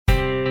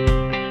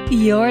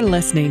You're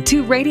listening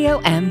to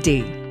Radio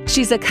MD.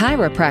 She's a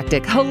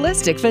chiropractic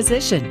holistic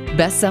physician,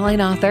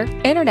 best-selling author,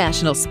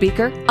 international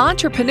speaker,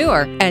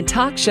 entrepreneur, and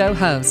talk show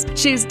host.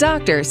 She's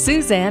Dr.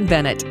 Suzanne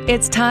Bennett.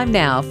 It's time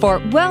now for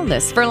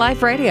Wellness for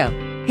Life Radio.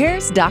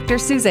 Here's Dr.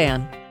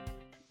 Suzanne.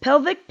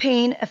 Pelvic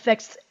pain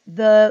affects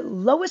the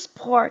lowest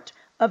part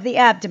of the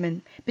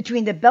abdomen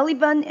between the belly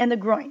button and the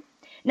groin.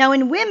 Now,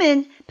 in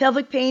women,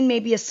 pelvic pain may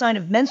be a sign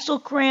of menstrual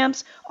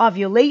cramps,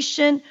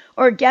 ovulation,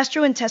 or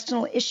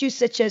gastrointestinal issues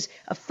such as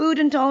a food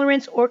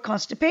intolerance or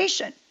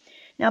constipation.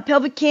 Now,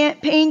 pelvic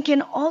pain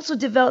can also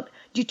develop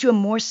due to a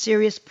more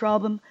serious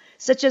problem,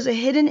 such as a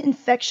hidden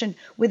infection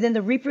within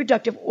the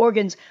reproductive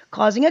organs,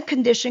 causing a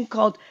condition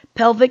called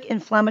pelvic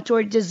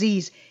inflammatory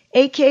disease,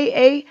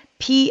 aka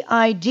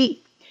PID.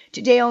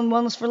 Today on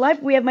Wellness for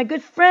Life, we have my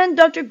good friend,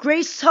 Dr.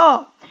 Grace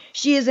Hall.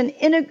 She is an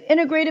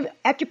integrative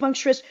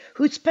acupuncturist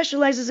who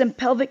specializes in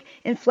pelvic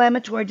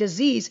inflammatory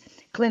disease,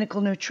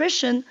 clinical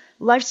nutrition,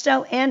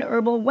 lifestyle, and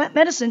herbal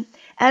medicine,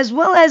 as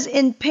well as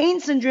in pain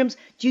syndromes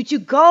due to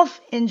golf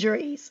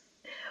injuries.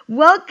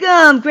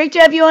 Welcome. Great to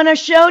have you on our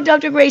show,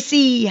 Dr.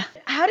 Gracie.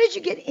 How did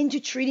you get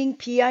into treating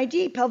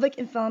PID, pelvic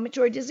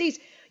inflammatory disease?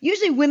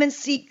 Usually women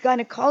seek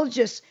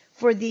gynecologists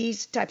for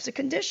these types of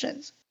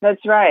conditions.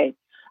 That's right.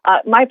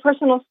 My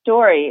personal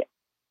story,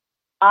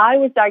 I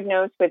was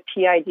diagnosed with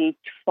PID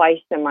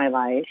twice in my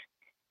life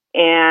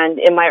and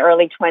in my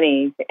early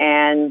 20s.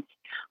 And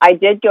I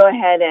did go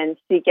ahead and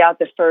seek out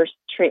the first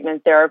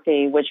treatment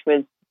therapy, which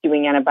was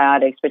doing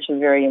antibiotics, which is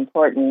very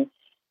important.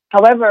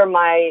 However,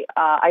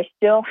 I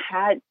still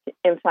had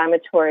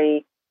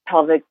inflammatory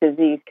pelvic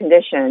disease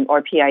condition,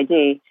 or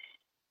PID,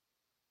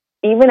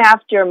 even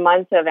after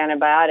months of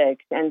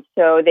antibiotics. And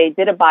so they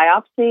did a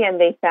biopsy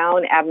and they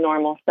found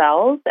abnormal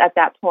cells at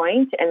that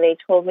point. And they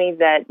told me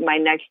that my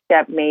next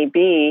step may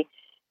be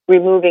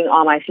removing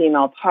all my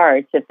female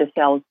parts if the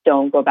cells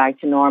don't go back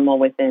to normal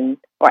within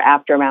or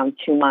after around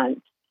 2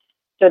 months.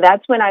 So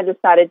that's when I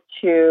decided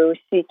to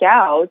seek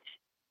out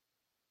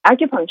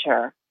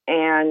acupuncture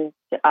and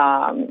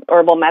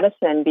herbal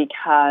medicine,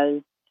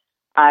 because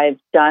I've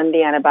done the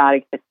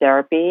antibiotic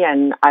therapy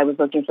and I was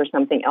looking for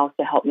something else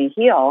to help me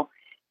heal.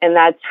 And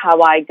that's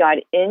how I got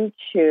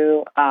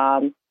into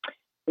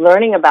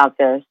learning about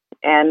this.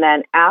 And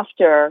then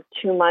after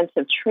 2 months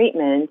of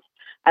treatment,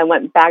 I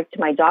went back to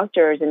my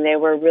doctors and they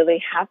were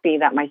really happy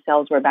that my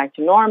cells were back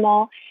to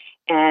normal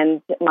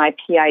and my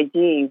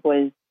PID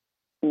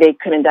they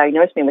couldn't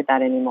diagnose me with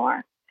that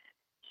anymore.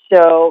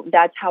 So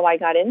that's how I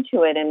got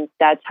into it, and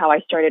that's how I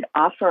started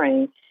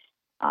offering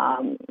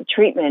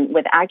treatment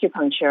with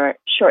acupuncture.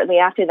 Shortly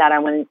after that, I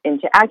went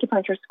into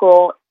acupuncture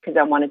school because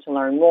I wanted to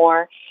learn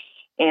more.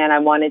 And I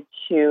wanted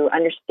to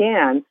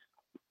understand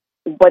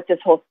what this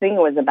whole thing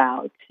was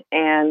about.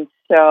 And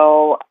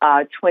so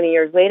 20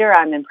 years later,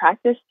 I'm in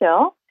practice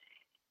still.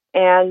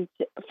 And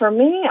for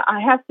me, I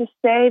have to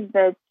say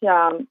that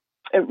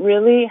it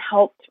really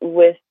helped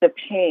with the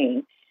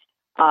pain.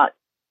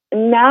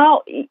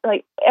 Now,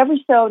 like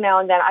every so now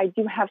and then, I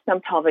do have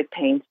some pelvic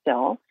pain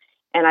still.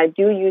 And I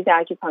do use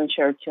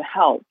acupuncture to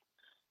help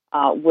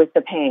with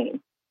the pain.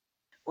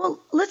 Well,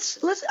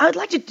 I'd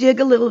like to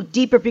dig a little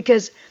deeper,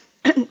 because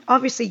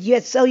obviously, you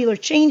had cellular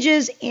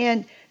changes,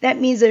 and that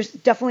means there's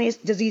definitely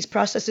disease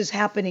processes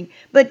happening.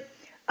 But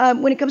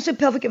when it comes to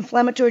pelvic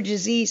inflammatory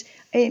disease,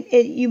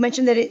 you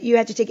mentioned that you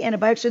had to take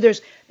antibiotics, so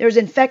there's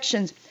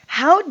infections.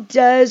 How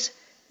does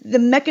the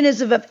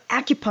mechanism of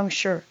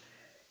acupuncture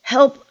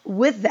help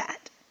with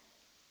that?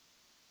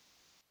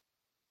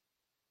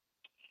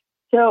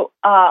 So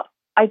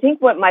I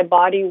think what my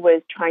body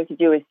was trying to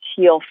do is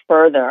heal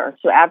further.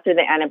 So after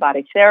the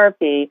antibiotic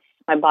therapy,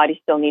 my body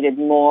still needed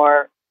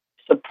more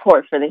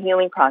support for the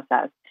healing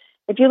process.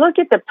 If you look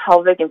at the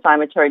pelvic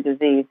inflammatory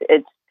disease,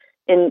 it's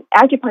in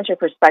acupuncture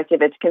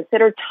perspective, it's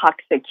considered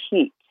toxic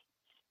heat.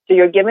 So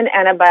you're given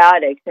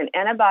antibiotics, and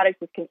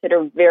antibiotics is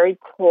considered very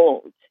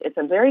cold. It's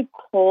a very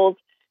cold,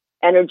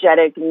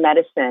 energetic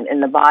medicine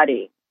in the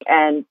body.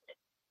 And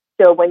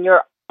so when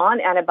you're on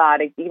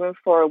antibiotics, even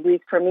for a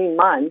week, for me,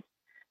 months,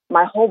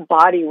 my whole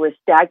body was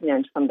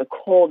stagnant from the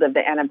cold of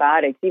the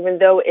antibiotics, even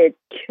though it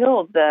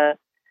killed the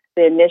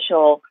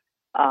initial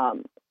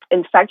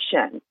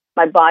infection.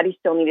 My body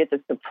still needed the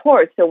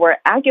support. So where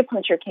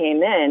acupuncture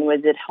came in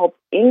was it helped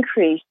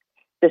increase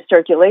the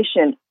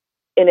circulation,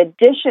 in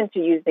addition to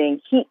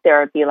using heat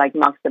therapy like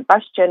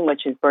moxibustion,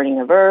 which is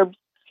burning of herbs,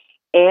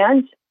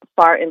 and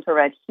far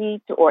infrared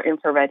heat or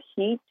infrared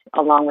heat,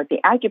 along with the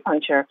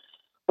acupuncture.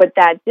 What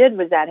that did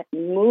was that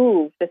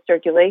moved the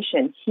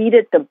circulation,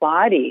 heated the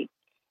body,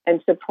 and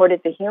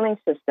supported the healing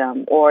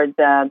system or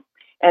the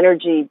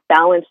energy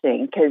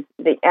balancing, because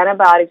the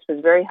antibiotics was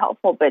very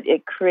helpful, but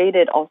it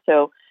created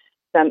also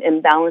some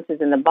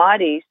imbalances in the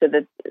body so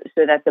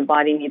that the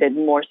body needed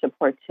more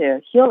support to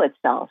heal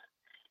itself.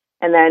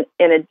 And then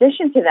in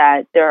addition to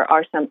that, there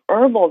are some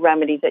herbal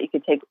remedies that you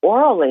could take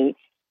orally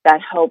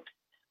that helps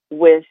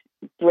with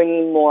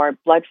bringing more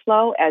blood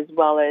flow, as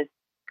well as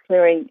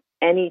clearing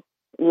any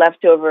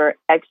leftover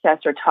excess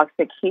or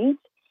toxic heat,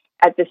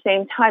 at the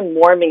same time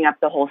warming up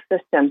the whole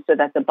system so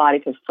that the body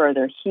could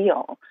further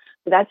heal.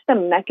 So that's the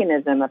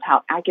mechanism of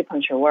how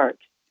acupuncture works.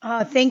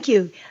 Thank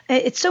you.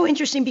 It's so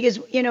interesting because,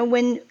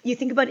 when you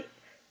think about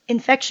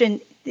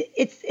infection,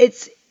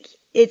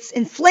 it's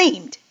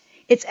inflamed.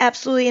 It's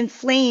absolutely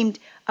inflamed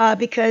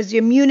because the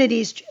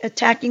immunity is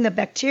attacking the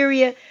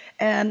bacteria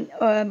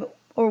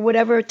or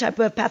whatever type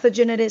of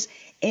pathogen it is,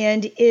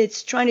 and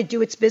it's trying to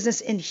do its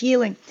business in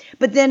healing.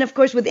 But then, of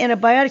course, with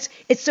antibiotics,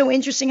 it's so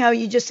interesting how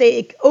you just say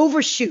it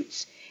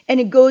overshoots and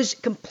it goes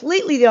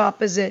completely the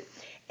opposite.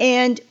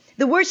 And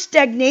the word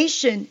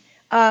stagnation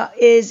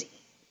is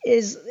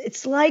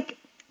it's like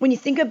when you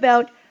think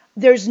about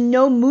there's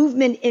no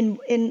movement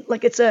in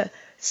like it's a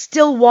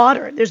still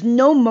water. There's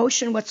no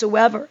motion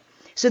whatsoever.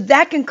 So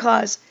that can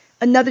cause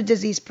another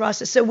disease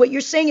process. So what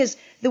you're saying is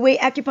the way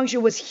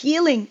acupuncture was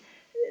healing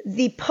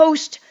the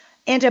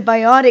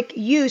post-antibiotic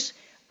use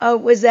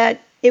was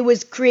that it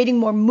was creating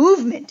more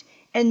movement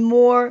and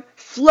more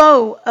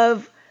flow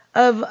of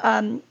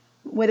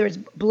whether it's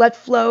blood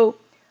flow,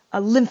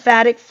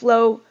 lymphatic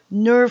flow,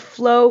 nerve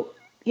flow.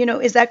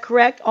 Is that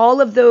correct?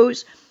 All of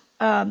those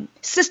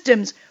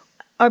systems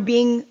are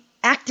being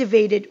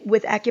activated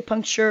with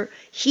acupuncture,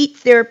 heat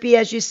therapy,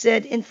 as you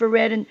said,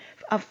 infrared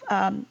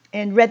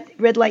and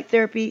red light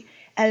therapy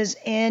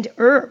and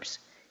herbs.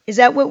 Is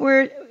that what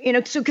we're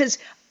So because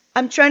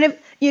I'm trying to,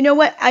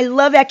 I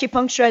love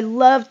acupuncture. I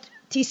love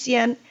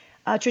TCM,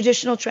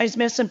 traditional Chinese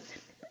medicine.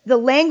 The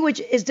language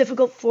is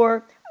difficult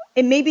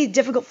it may be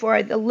difficult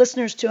for the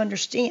listeners to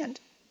understand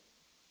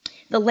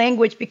the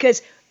language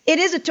because it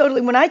is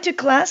when I took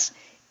class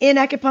in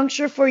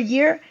acupuncture for a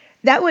year,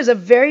 that was a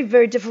very,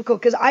 very difficult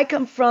because I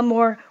come from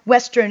more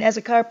Western. As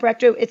a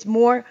chiropractor, it's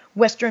more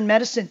Western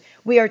medicine.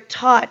 We are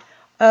taught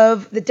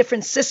of the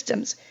different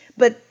systems.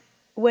 But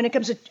when it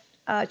comes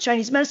to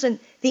Chinese medicine,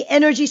 the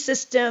energy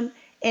system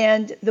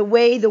and the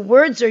way the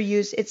words are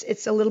used,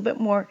 it's a little bit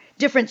more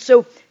different.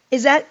 So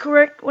is that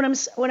correct? What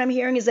I'm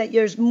hearing is that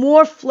there's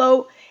more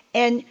flow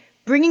and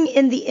bringing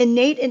in the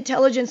innate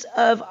intelligence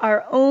of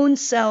our own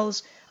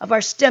cells, of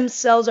our stem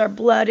cells, our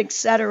blood,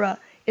 etc.,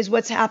 is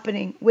what's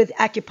happening with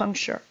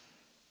acupuncture.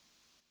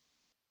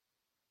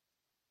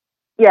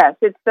 Yes,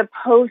 it's the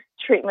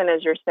post-treatment,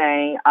 as you're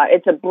saying.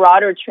 It's a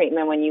broader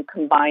treatment when you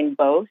combine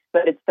both,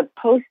 but it's the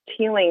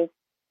post-healing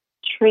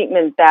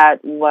treatment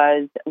that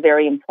was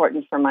very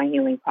important for my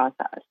healing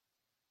process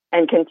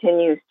and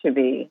continues to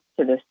be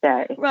to this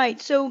day. Right.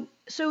 So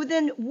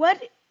then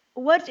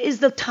what is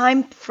the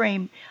time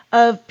frame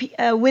of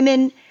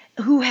women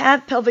who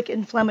have pelvic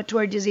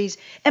inflammatory disease?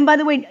 And by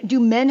the way, do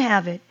men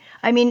have it?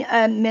 I mean,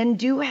 men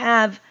do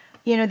have,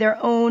 their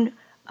own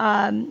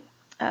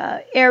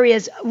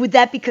areas. Would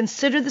that be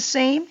considered the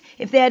same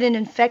if they had an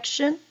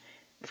infection,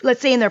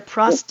 let's say in their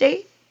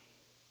prostate?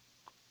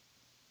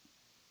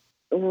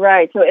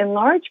 Right. So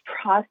enlarged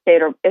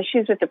prostate or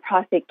issues with the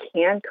prostate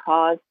can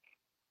cause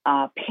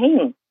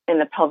pain in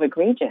the pelvic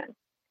region.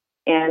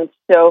 And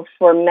so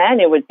for men,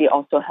 it would be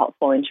also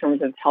helpful in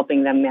terms of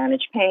helping them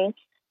manage pain,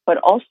 but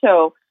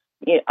also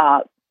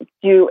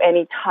do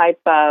any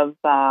type of,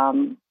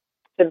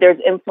 if there's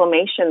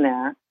inflammation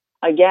there,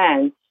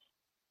 again,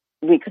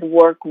 we could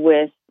work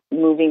with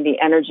moving the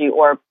energy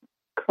or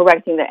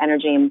correcting the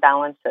energy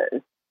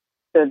imbalances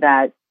so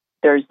that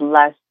there's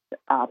less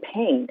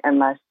pain and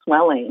less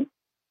swelling,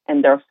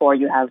 and therefore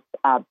you have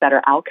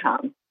better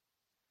outcome.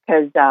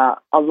 Because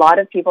a lot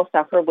of people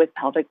suffer with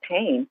pelvic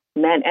pain,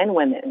 men and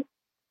women,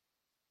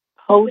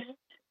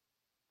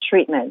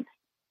 post-treatment.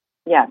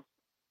 Yes.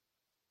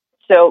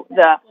 So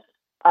the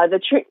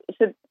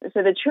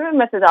treatment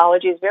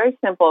methodology is very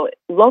simple.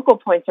 Local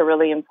points are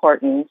really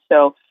important.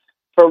 So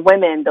for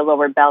women, the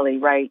lower belly,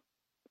 right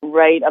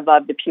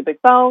above the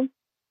pubic bone,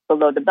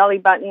 below the belly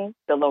button,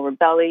 the lower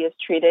belly is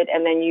treated,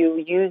 and then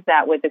you use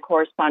that with the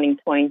corresponding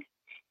points,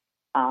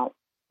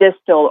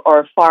 distal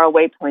or far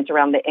away points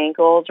around the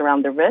ankles,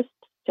 around the wrists,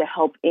 to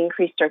help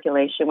increase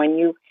circulation. When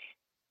you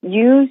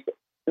use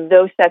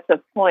those sets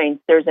of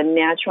points, there's a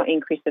natural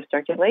increase of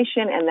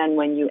circulation, and then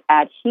when you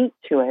add heat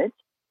to it,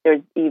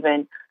 there's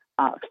even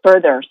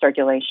further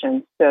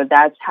circulation. So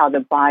that's how the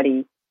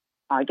body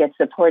gets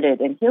supported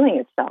in healing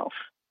itself.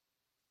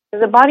 So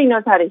the body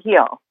knows how to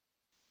heal.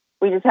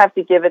 We just have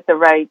to give it the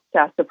right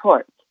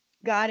support.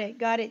 Got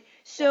it.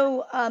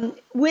 So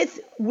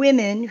with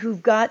women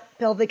who've got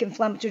pelvic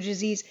inflammatory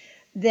disease,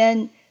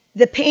 then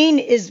the pain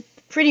is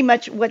pretty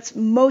much what's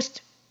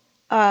most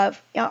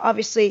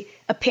obviously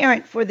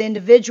apparent for the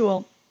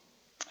individual.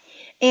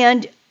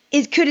 And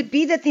could it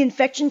be that the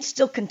infection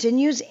still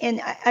continues and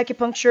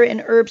acupuncture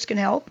and herbs can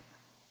help?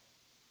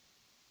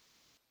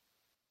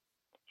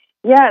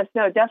 Yes,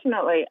 no,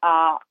 definitely.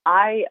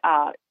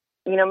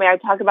 May I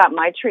talk about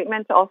my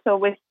treatments also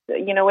with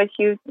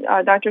you,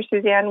 Dr.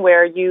 Suzanne,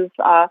 where you've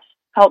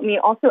helped me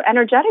also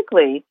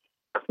energetically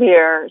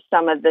clear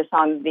some of this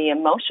on the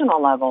emotional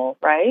level,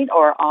 right?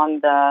 Or on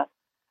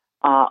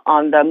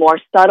the more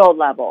subtle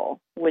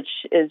level, which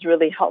is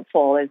really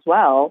helpful as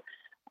well.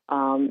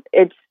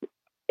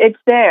 It's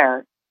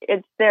there.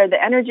 it's there.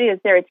 The energy is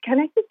there. It's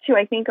connected to,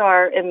 I think,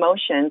 our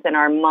emotions and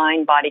our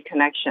mind-body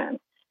connection.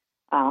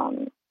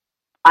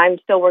 I'm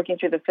still working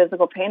through the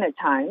physical pain at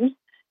times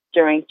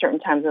during certain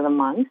times of the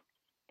month.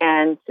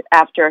 And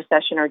after a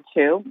session or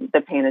two,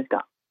 the pain is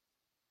gone.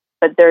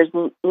 But there's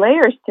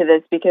layers to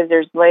this because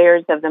there's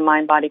layers of the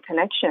mind-body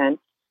connection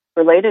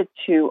related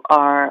to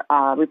our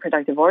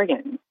reproductive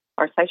organs,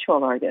 our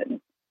sexual organs.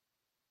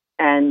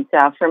 And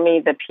for me,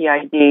 the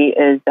PID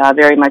is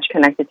very much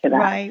connected to that.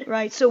 Right,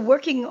 right. So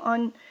working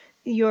on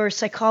your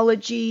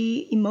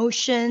psychology,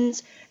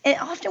 emotions, and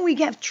often we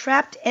have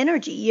trapped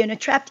energy,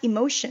 trapped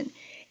emotion.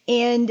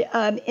 And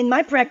in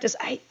my practice,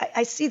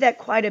 I see that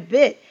quite a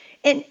bit.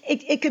 And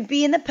it could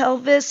be in the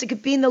pelvis, it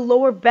could be in the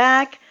lower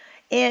back,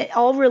 and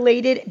all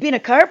related. Being a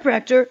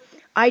chiropractor,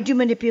 I do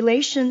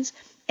manipulations,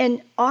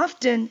 and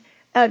often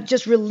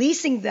just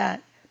releasing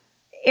that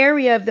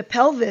area of the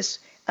pelvis,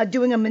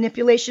 doing a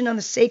manipulation on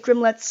the sacrum,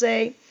 let's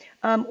say,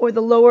 or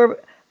the lower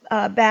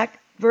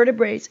back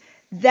vertebrae,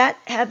 that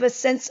have a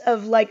sense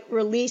of like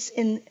release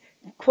in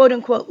quote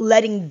unquote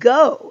letting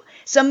go.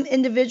 Some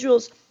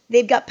individuals,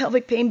 they've got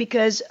pelvic pain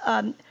because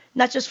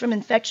not just from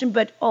infection,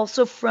 but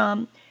also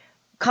from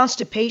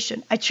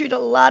constipation. I treat a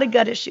lot of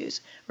gut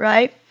issues,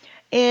 right?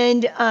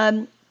 And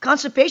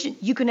constipation,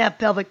 you can have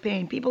pelvic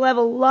pain. People have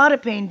a lot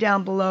of pain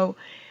down below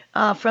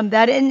from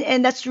that.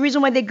 And that's the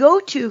reason why they go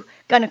to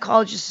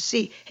gynecologists to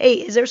see, hey,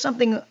 is there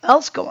something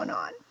else going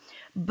on?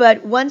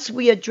 But once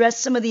we address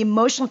some of the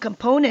emotional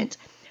component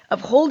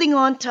of holding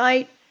on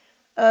tight,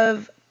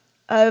 of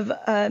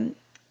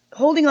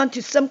holding on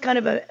to some kind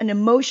of an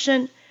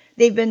emotion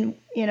they've been,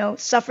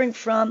 suffering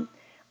from,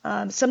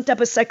 some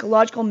type of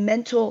psychological,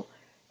 mental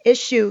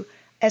issue,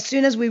 as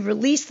soon as we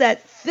release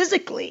that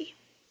physically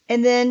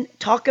and then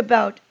talk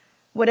about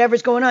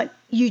whatever's going on,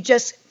 you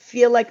just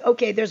feel like,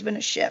 okay, there's been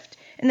a shift.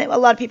 And then a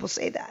lot of people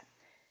say that,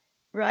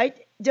 right?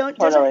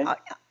 Totally.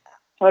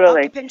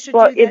 Acupuncture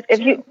Well, do that if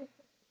too? you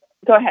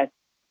go ahead.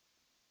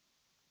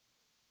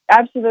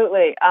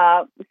 Absolutely.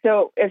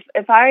 So if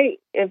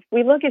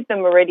we look at the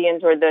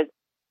meridians or the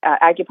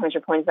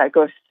acupuncture points that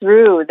go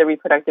through the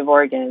reproductive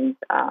organs,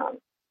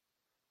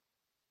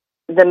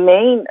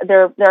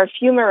 there are a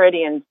few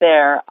meridians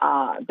there.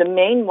 The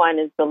main one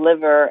is the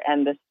liver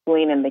and the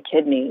spleen and the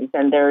kidneys,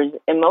 and there's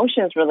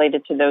emotions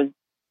related to those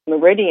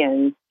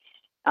meridians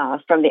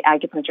from the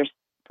acupuncture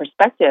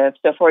perspective.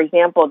 So, for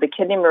example, the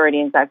kidney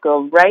meridians that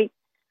go right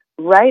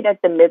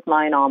at the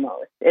midline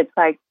almost. It's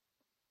like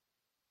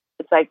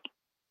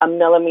a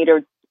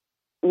millimeter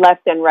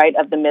left and right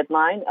of the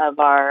midline of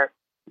our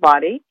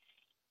body.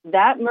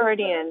 That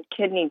meridian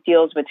kidney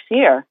deals with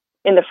fear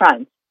in the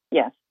front.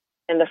 Yes,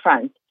 in the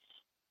front.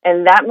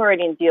 And that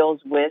meridian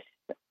deals with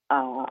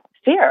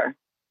fear.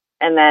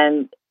 And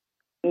then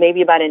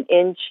maybe about an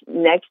inch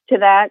next to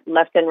that,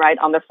 left and right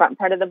on the front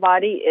part of the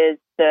body, is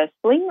the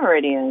spleen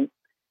meridian.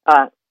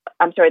 The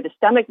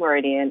stomach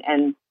meridian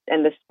and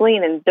the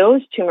spleen. And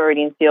those two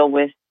meridians deal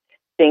with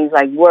things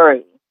like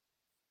worry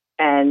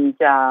and,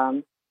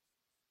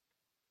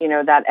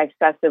 that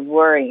excessive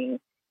worrying.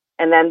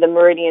 And then the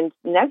meridian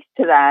next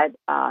to that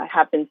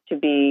happens to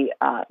be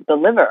the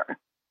liver.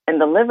 And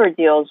the liver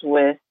deals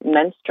with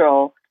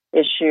menstrual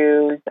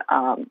issues.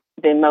 The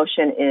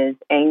emotion is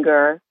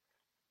anger.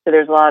 So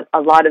there's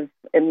a lot of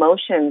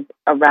emotions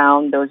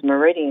around those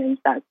meridians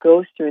that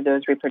go through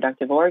those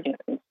reproductive organs.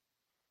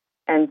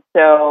 And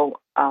so,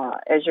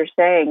 as you're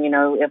saying,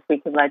 if we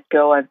could let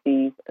go of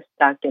these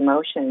stuck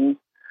emotions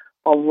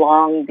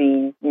along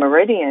these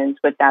meridians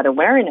with that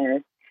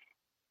awareness,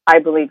 I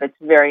believe it's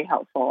very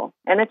helpful.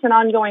 And it's an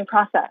ongoing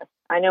process.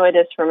 I know it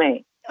is for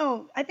me.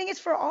 Oh, I think it's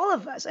for all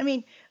of us. I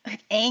mean,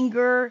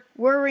 anger,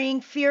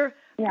 worrying, fear.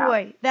 Yeah.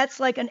 Boy, that's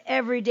like an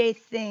everyday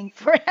thing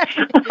for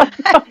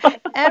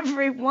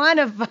every one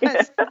of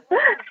us.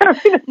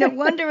 No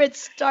wonder it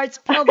starts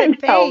pelvic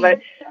pain.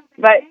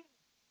 But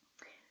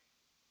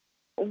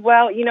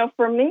well,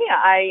 for me,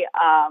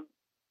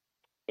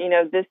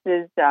 this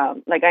is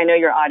like, I know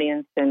your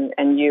audience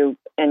and you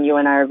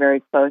and I are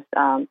very close.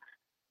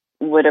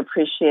 Would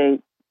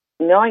appreciate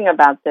knowing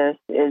about this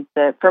is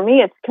that for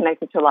me, it's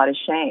connected to a lot of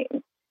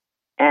shame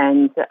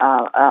and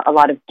a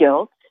lot of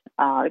guilt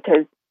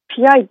because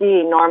PID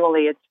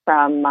normally it's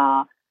from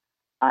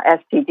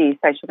STD,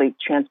 sexually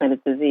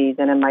transmitted disease,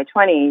 and in my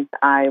 20s,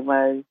 I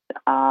was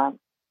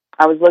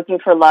looking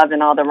for love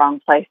in all the wrong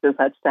places,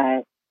 let's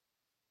say,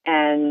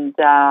 and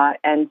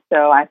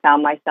so I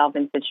found myself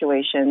in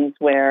situations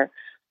where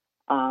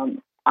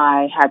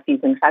I had these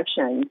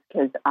infections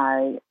because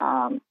I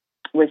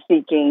was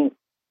seeking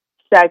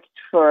sex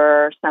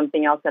for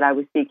something else that I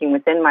was seeking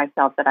within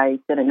myself that I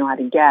didn't know how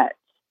to get.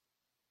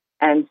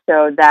 And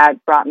so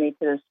that brought me to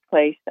this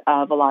place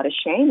of a lot of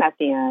shame at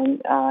the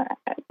end,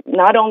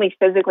 not only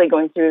physically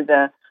going through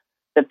the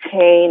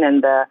pain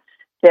and the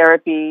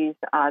therapies,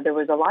 there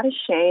was a lot of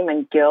shame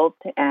and guilt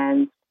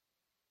and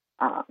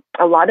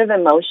a lot of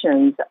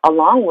emotions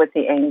along with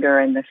the anger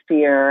and the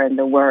fear and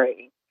the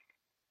worry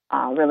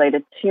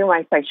related to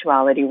my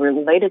sexuality,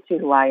 related to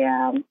who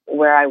I am,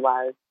 where I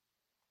was.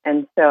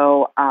 And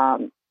so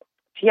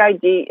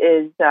PID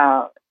is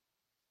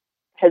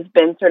has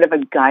been sort of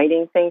a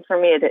guiding thing for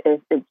me.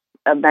 It's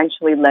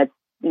eventually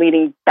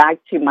leading back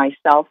to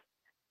myself,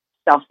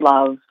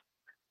 self-love,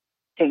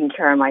 taking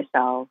care of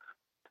myself,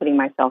 putting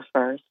myself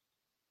first,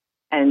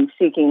 and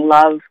seeking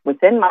love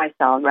within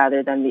myself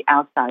rather than the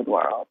outside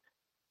world.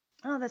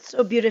 Oh, that's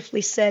so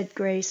beautifully said,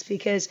 Grace,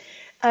 because,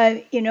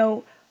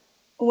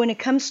 when it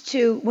comes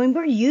to when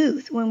we're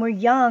youth, when we're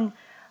young,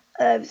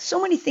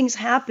 so many things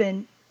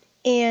happen,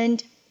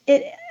 and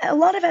a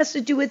lot of it has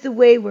to do with the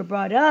way we're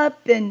brought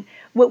up and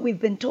what we've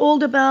been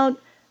told about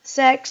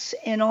sex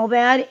and all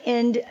that,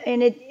 and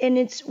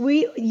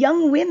we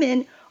young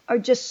women are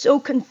just so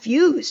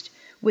confused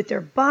with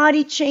their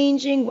body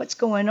changing, what's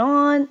going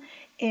on,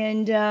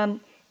 and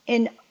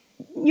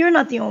you're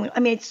not the only. I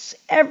mean,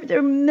 there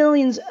are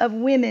millions of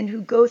women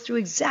who go through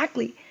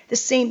exactly the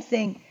same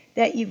thing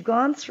that you've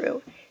gone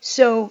through.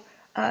 So,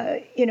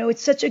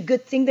 it's such a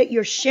good thing that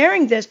you're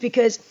sharing this,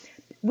 because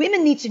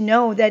women need to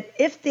know that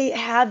if they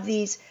have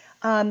these,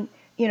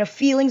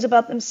 feelings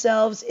about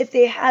themselves, if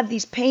they have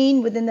these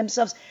pain within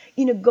themselves,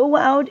 go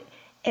out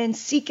and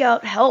seek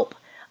out help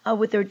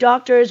with their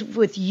doctors,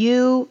 with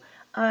you,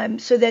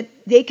 so that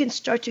they can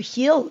start to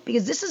heal,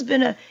 because this has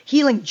been a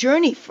healing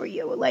journey for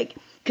you, like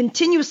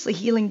continuously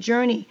healing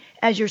journey,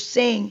 as you're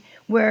saying,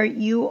 where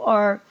you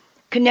are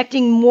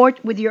connecting more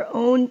with your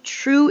own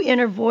true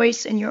inner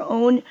voice and your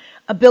own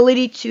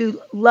ability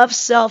to love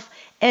self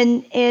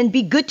and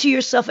be good to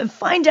yourself and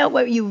find out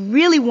what you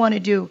really want to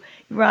do,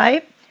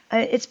 right?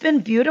 It's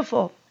been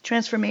beautiful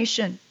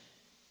transformation.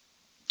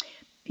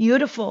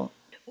 Beautiful.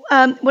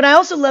 What I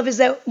also love is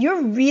that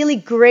you're really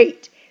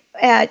great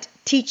at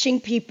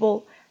teaching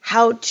people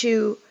how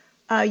to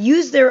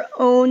use do their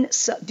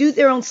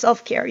own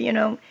self-care.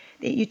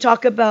 You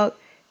talk about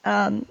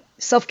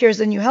self-care is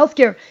the new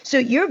healthcare. So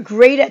you're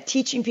great at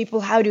teaching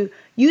people how to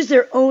use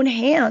their own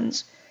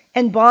hands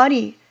and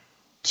body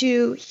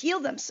to heal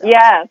themselves.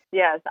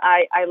 Yes.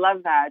 I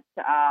love that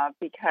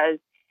because,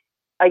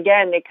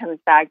 again, it comes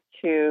back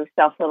to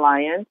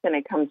self-reliance, and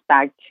it comes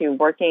back to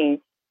working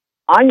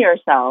on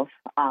yourself.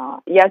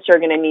 Yes, you're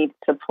going to need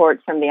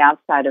support from the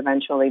outside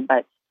eventually,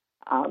 but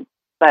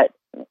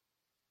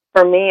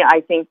for me,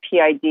 I think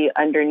PID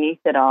underneath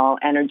it all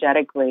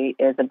energetically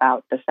is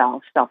about the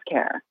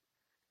self-care.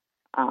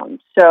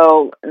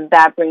 So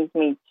that brings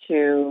me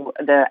to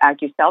the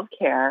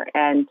AccuSelf-Care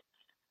and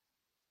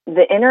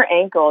the inner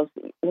ankles.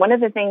 One of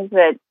the things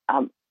that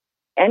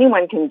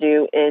anyone can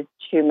do is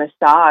to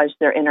massage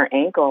their inner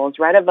ankles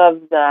right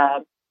above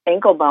the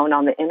ankle bone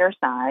on the inner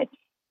side,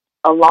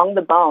 along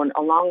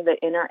the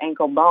inner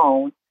ankle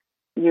bone.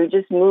 You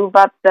just move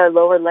up the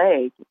lower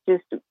leg.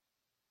 Just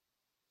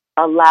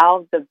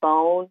allow the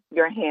bone,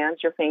 your hands,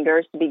 your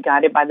fingers to be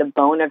guided by the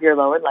bone of your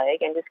lower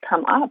leg, and just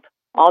come up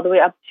all the way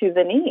up to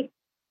the knee.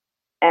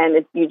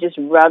 And you just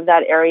rub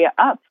that area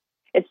up.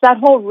 It's that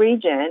whole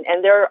region,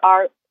 and there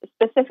are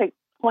specific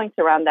points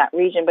around that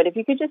region. But if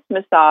you could just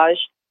massage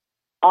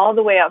all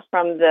the way up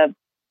from the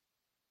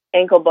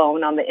ankle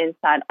bone on the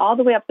inside, all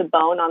the way up the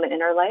bone on the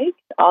inner leg,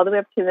 all the way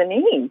up to the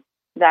knee,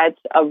 that's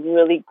a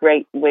really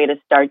great way to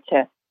start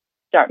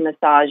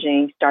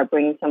massaging, start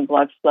bringing some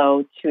blood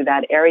flow to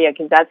that area,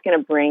 because that's going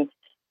to bring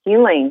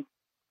healing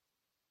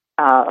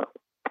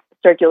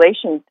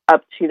circulation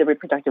up to the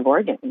reproductive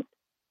organs,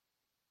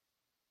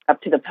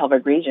 up to the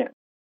pelvic region.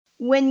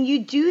 When you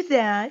do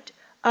that,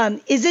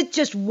 is it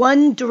just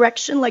one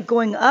direction, like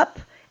going up,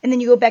 and then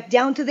you go back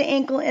down to the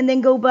ankle and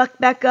then go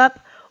back up?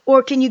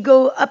 Or can you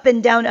go up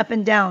and down, up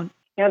and down?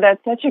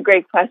 That's such a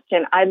great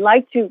question. I'd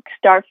like to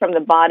start from the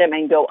bottom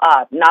and go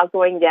up, not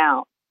going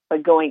down,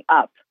 but going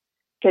up,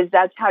 because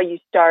that's how you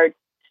start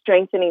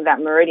strengthening that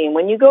meridian.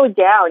 When you go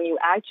down, you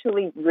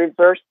actually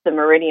reverse the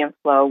meridian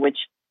flow, which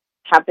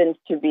happens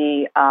to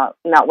be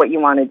not what you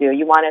want to do.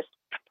 You want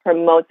to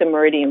promote the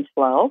meridian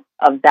flow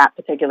of that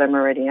particular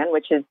meridian,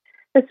 which is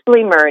the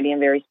spleen meridian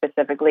very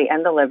specifically,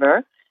 and the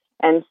liver.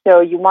 And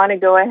so you want to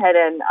go ahead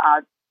and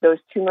those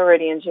two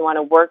meridians you want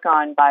to work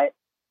on by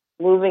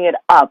moving it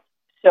up.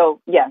 So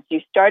yes,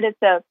 you start at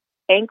the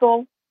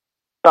ankle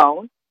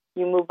bone,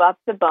 you move up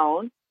the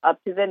bone,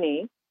 up to the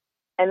knee,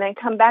 and then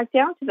come back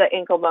down to the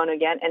ankle bone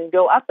again and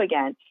go up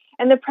again.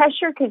 And the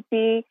pressure could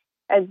be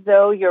as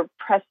though you're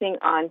pressing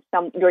on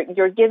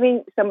you're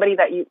giving somebody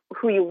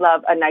who you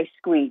love a nice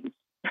squeeze,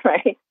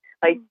 right?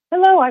 Like,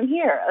 hello, I'm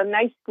here, a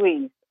nice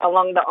squeeze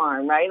along the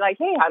arm, right? Like,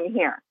 hey, I'm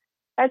here.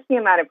 That's the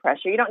amount of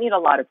pressure. You don't need a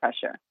lot of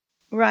pressure.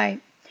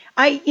 Right.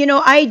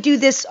 I do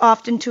this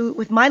often too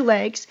with my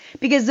legs,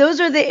 because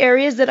those are the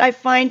areas that I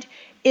find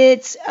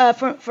it's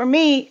for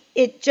me,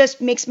 it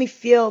just makes me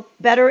feel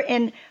better,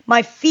 and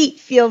my feet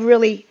feel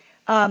really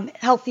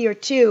healthier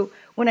too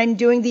when I'm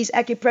doing these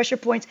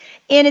acupressure points.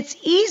 And it's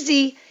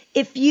easy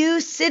if you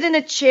sit in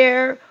a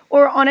chair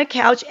or on a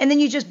couch and then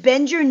you just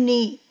bend your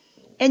knee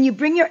and you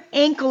bring your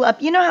ankle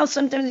up. You know how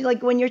sometimes,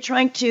 like when you're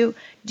trying to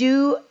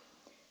do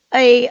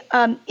a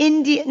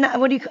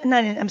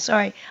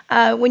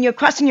when you're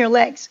crossing your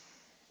legs,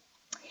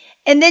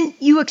 and then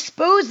you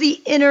expose the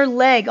inner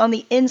leg on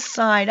the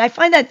inside. I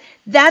find that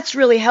that's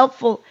really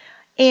helpful.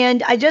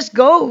 And I just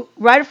go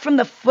right from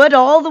the foot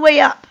all the way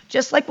up,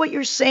 just like what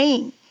you're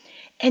saying.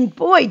 And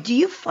boy, do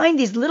you find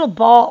these little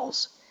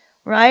balls,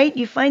 right?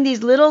 You find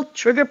these little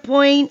trigger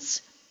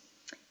points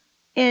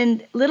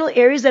and little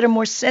areas that are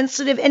more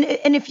sensitive.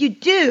 And if you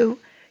do,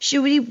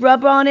 should we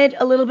rub on it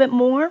a little bit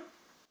more?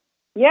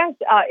 Yes,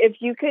 if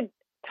you could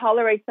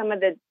tolerate some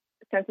of the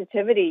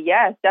sensitivity,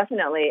 yes,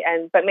 definitely.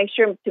 But make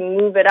sure to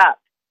move it up,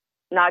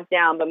 not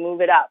down, but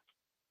move it up.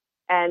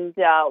 And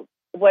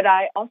what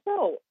I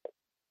also,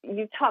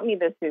 you taught me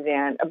this,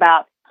 Suzanne,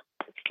 about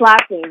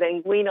slapping the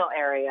inguinal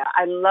area.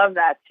 I love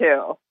that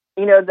too.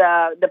 You know,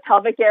 the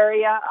pelvic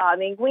area,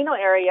 the inguinal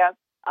area.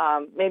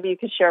 Maybe you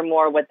could share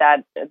more what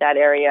that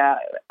area.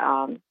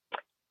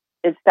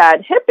 It's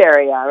that hip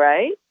area,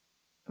 right?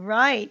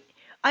 Right.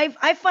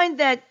 I find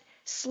that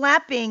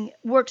slapping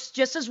works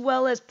just as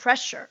well as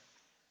pressure.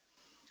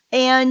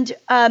 And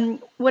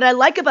what I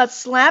like about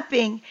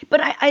slapping,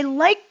 but I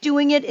like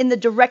doing it in the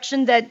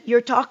direction that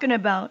you're talking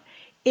about,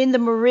 in the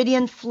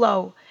meridian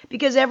flow,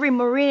 because every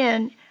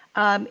meridian,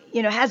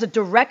 has a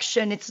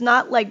direction. It's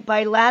not like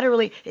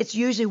bilaterally. It's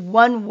usually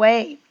one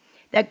way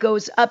that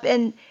goes up,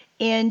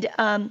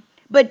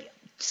 but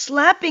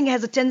slapping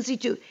has a tendency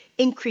to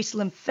increase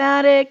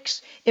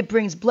lymphatics. It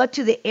brings blood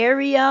to the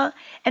area,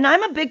 and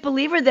I'm a big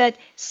believer that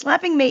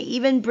slapping may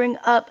even bring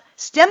up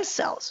stem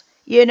cells,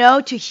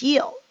 to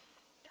heal.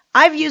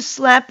 I've used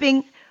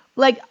slapping,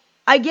 like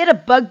I get a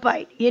bug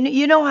bite.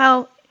 You know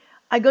how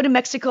I go to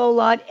Mexico a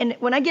lot, and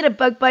when I get a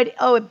bug bite,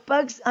 it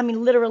bugs. I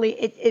mean, literally,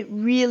 it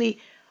really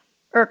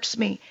irks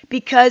me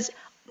because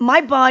my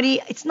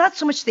body. It's not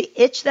so much the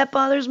itch that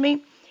bothers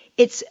me.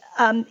 It's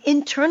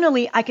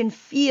internally, I can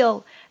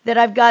feel that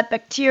I've got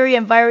bacteria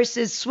and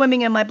viruses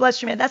swimming in my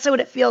bloodstream. And that's what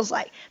it feels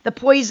like, the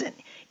poison,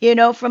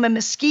 from a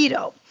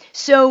mosquito.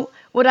 So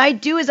what I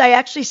do is I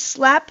actually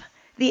slap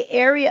the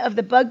area of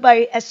the bug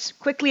bite as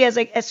quickly as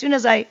soon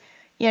as I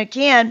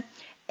can,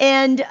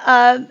 and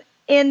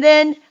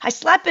then I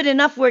slap it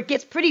enough where it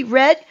gets pretty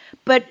red,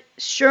 but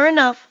sure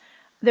enough,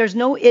 there's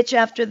no itch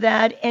after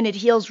that, and it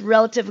heals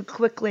relatively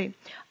quickly.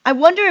 I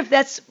wonder if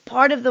that's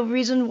part of the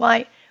reason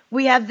why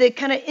we have the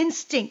kind of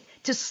instinct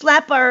to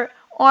slap our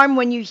arm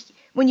when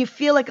you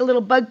feel like a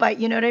little bug bite.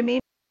 You know what I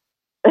mean?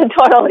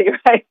 Totally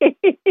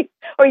right.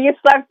 Or you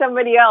slap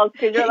somebody else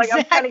because you're like,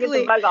 I'm trying to get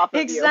the bug off of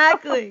you.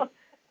 Exactly.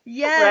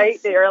 Yes. Right?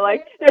 They're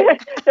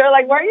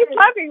like, why are you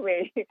slapping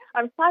me?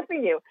 I'm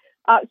slapping you.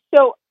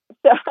 So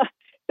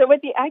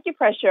with the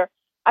acupressure,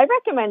 I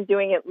recommend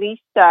doing at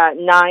least 9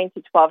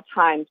 to 12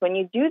 times. When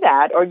you do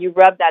that, or you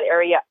rub that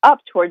area up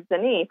towards the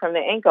knee from the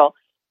ankle,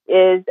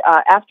 is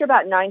after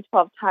about 9,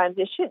 12 times,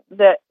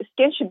 the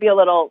skin should be a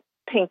little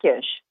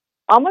pinkish,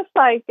 almost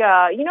like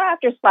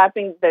after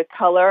slapping, the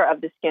color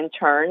of the skin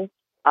turns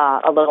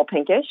a little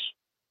pinkish.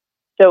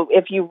 So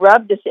if you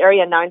rub this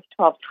area 9 to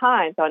 12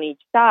 times on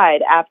each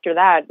side, after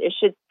that, it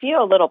should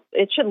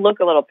look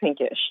a little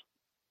pinkish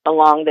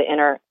along the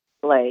inner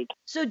leg.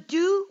 So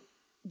do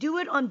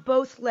it on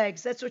both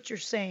legs. That's what you're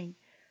saying.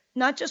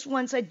 Not just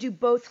one side, do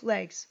both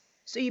legs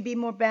so you be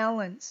more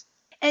balanced.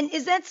 And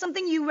is that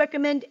something you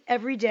recommend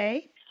every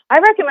day? I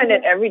recommend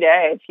it every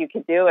day if you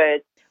could do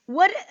it.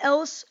 What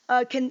else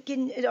are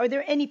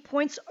there any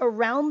points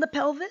around the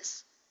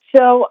pelvis?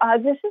 So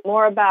this is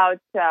more about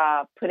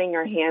putting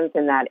your hands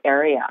in that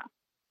area.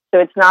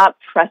 So it's not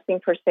pressing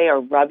per se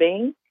or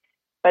rubbing,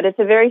 but it's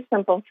a very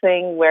simple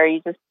thing where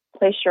you just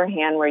place your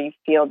hand where you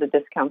feel the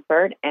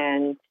discomfort,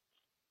 and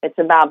it's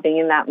about being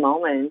in that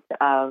moment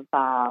of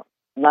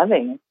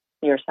loving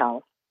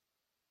yourself.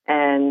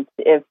 And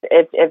if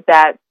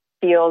that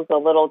feels a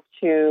little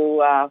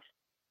too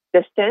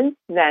distant,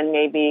 then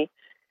maybe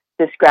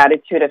this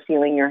gratitude of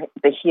feeling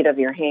the heat of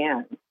your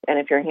hands. And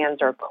if your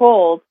hands are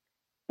cold,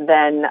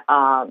 then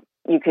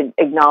you could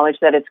acknowledge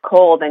that it's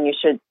cold, and you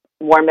should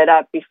warm it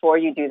up before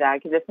you do that,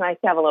 because it's nice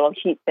to have a little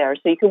heat there.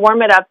 So you can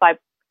warm it up by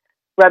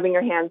rubbing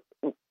your hands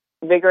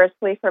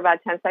vigorously for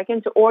about 10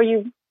 seconds, or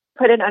you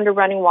put it under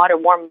running water,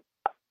 warm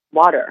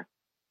water,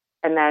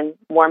 and then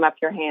warm up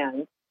your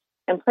hands.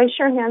 And place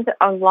your hands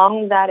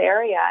along that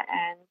area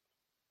and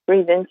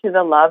breathe into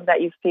the love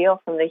that you feel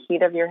from the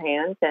heat of your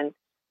hands and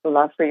the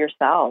love for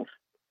yourself.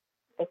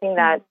 I think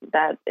that's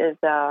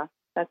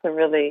a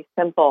really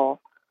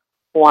simple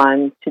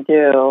one to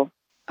do.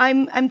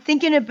 I'm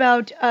thinking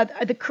about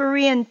the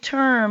Korean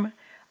term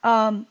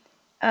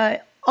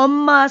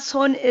Omma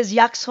son is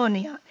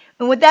yaksonya.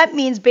 And what that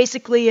means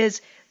basically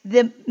is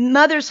the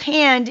mother's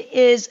hand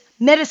is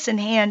medicine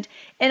hand.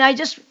 And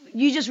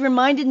you just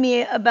reminded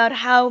me about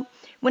how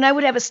when I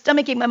would have a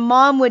stomachache, my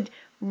mom would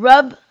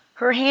rub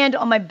her hand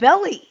on my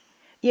belly.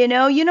 You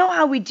know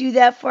how we do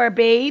that for our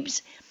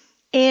babes.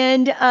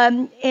 And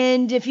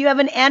if you have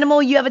an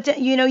animal, you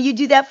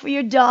do that for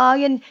your dog,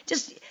 and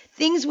just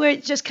things where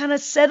it just kind of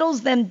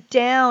settles them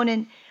down.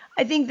 And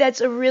I think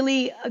that's a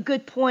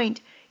good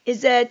point,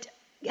 is that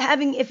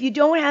if you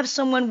don't have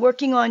someone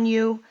working on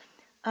you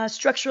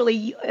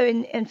structurally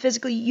and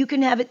physically, you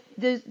can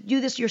do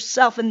this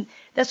yourself. And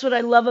that's what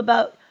I love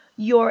about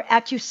your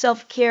Acu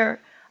self-care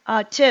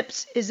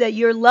tips, is that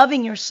you're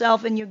loving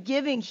yourself and you're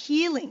giving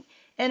healing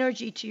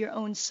energy to your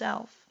own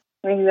self.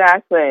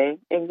 Exactly.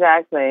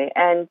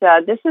 And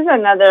this is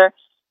another,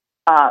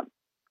 uh,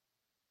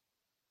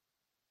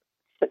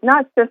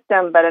 not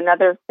system, but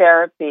another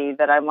therapy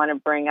that I want to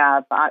bring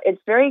up.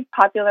 It's very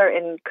popular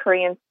in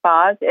Korean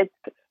spas.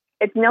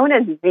 It's known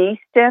as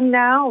V-stim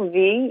now.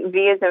 V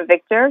is in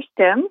Victor,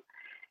 stim.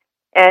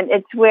 And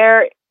it's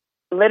where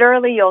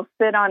literally you'll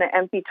sit on an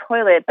empty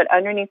toilet, but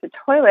underneath the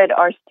toilet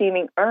are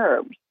steaming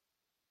herbs.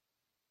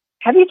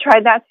 Have you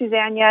tried that,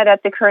 Suzanne, yet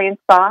at the Korean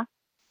spa?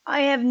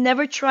 I have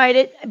never tried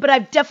it, but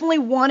I've definitely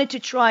wanted to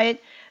try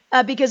it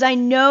because I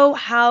know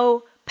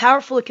how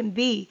powerful it can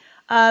be.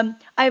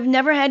 I've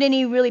never had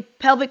any really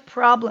pelvic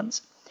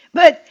problems,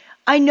 but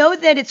I know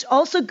that it's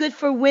also good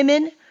for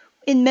women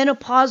in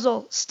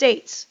menopausal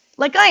states,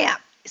 like I am.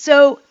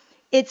 So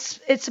it's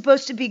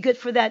supposed to be good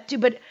for that too.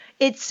 But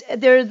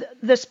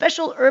the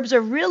special herbs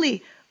are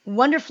really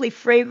wonderfully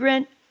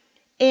fragrant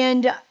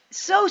and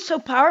so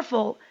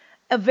powerful.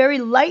 A very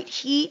light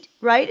heat,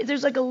 right?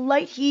 There's like a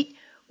light heat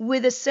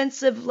with a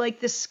sense of like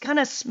this kind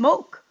of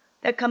smoke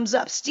that comes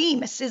up.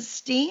 Steam. It says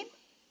steam.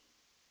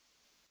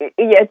 Yeah,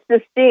 it's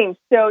the steam.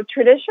 So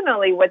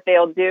traditionally, what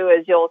they'll do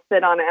is you'll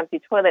sit on an empty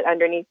toilet.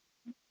 Underneath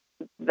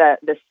the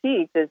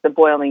seats is the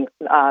boiling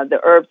the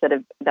herbs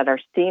that are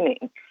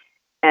steaming,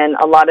 and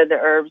a lot of the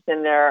herbs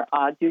in there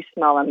do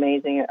smell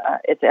amazing.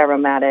 It's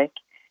aromatic.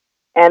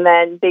 And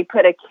then they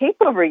put a cape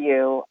over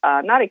you,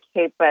 not a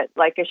cape, but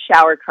like a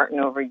shower curtain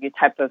over you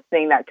type of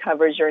thing that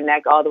covers your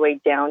neck all the way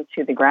down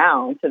to the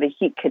ground so the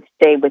heat could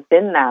stay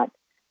within that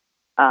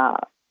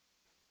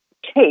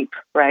cape,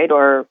 right,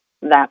 or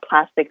that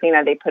plastic thing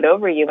that they put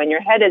over you, and your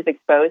head is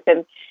exposed,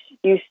 and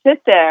you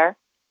sit there,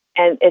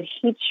 and it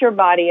heats your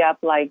body up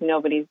like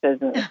nobody's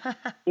business.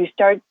 You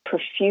start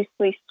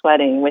profusely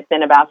sweating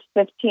within about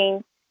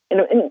 15,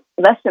 in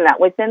less than that,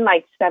 within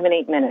like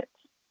 7-8 minutes.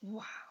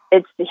 Wow.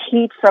 It's the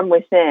heat from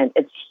within.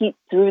 It's heat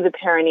through the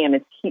perineum.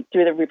 It's heat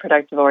through the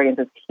reproductive organs.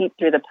 It's heat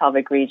through the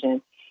pelvic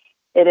region.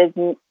 It is,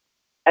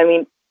 I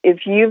mean,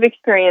 if you've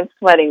experienced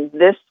sweating,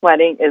 this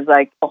sweating is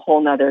like a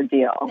whole nother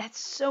deal. That's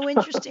so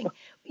interesting.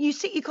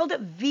 You called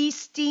it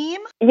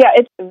V-steam? Yeah,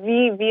 it's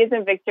V is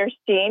in Victor,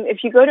 steam.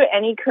 If you go to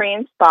any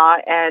Korean spa,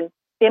 and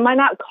they might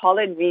not call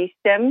it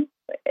V-stim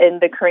in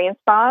the Korean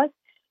spas,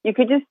 you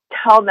could just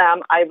tell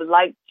them, I would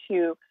like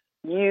to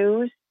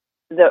use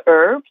the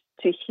herbs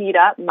to heat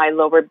up my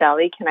lower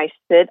belly. Can I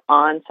sit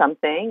on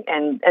something?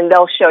 And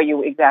they'll show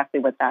you exactly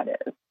what that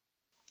is.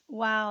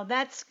 Wow,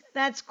 that's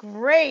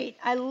great.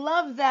 I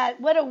love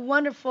that. What a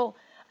wonderful.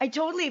 I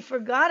totally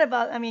forgot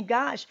about. I mean,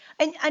 gosh.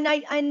 And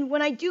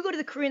when I do go to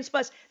the Korean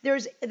spas,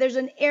 there's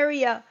an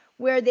area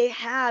where they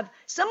have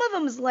some of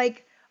them is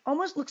like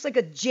almost looks like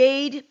a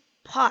jade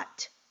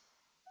pot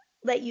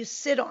that you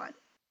sit on.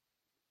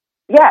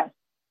 Yes.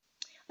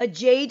 A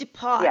jade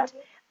pot. Yes.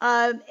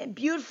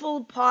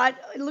 Beautiful pot.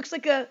 It looks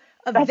like a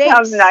that vase.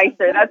 Sounds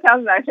nicer. That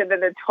sounds nicer than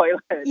the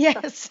toilet.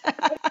 Yes.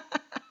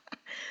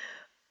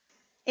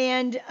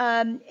 And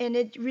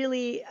it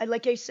really,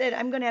 like I said,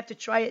 I'm going to have to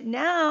try it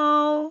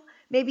now.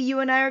 Maybe you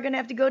and I are going to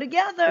have to go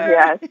together.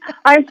 Yes.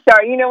 I'm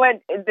sorry. You know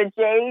what? The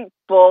J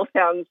bowl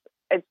sounds,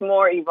 it's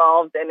more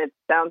evolved and it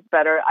sounds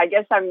better. I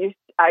guess I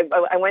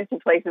went to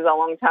places a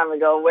long time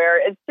ago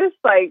where it's just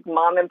like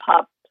mom and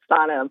pop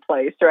sauna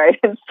place, right?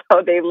 And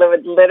so they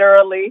would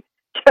literally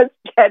just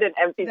get an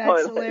empty toilet.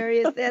 That's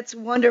hilarious. That's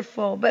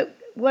wonderful. But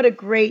what a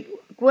great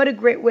way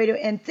to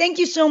end. Thank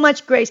you so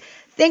much, Grace.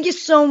 Thank you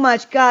so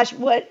much. Gosh,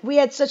 we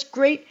had such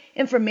great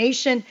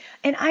information.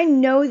 And I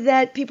know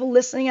that people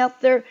listening out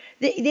there,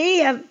 they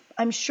have,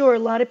 I'm sure a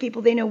lot of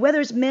people they know,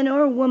 whether it's men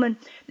or a woman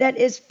that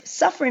is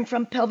suffering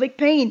from pelvic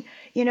pain.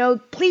 You know,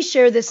 please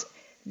share this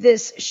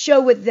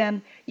show with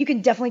them. You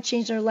can definitely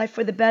change their life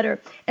for the better.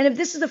 And if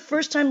this is the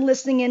first time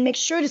listening in, make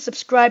sure to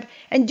subscribe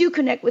and do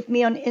connect with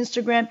me on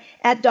Instagram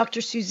at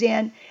Dr.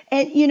 Suzanne.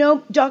 And, you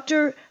know,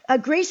 Dr.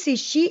 Gracie,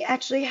 she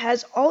actually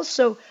has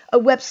also a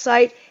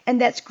website,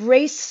 and that's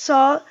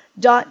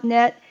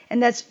gracesaw.net,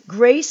 and that's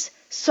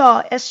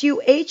gracesaw,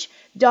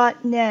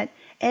 SUH.net.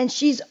 And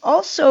she's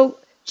also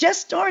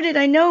just started,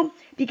 I know,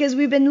 because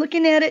we've been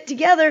looking at it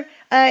together,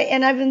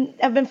 and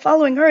I've been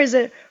following her as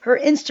her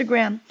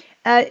Instagram.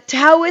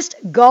 Taoist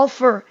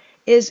Golfer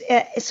is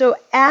so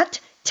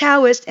at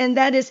Taoist, and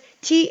that is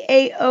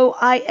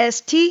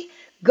TAOIST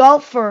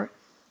Golfer,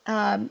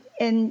 and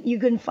you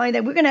can find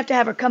that. We're going to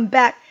have her come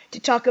back to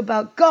talk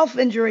about golf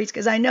injuries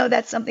because I know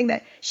that's something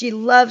that she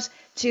loves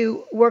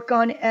to work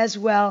on as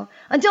well.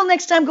 Until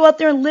next time, go out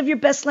there and live your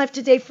best life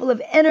today, full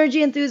of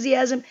energy,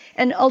 enthusiasm,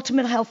 and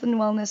ultimate health and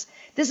wellness.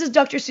 This is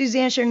Dr.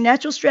 Suzanne sharing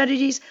natural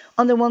strategies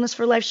on the Wellness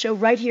for Life show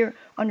right here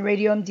on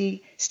Radio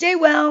MD. Stay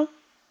well.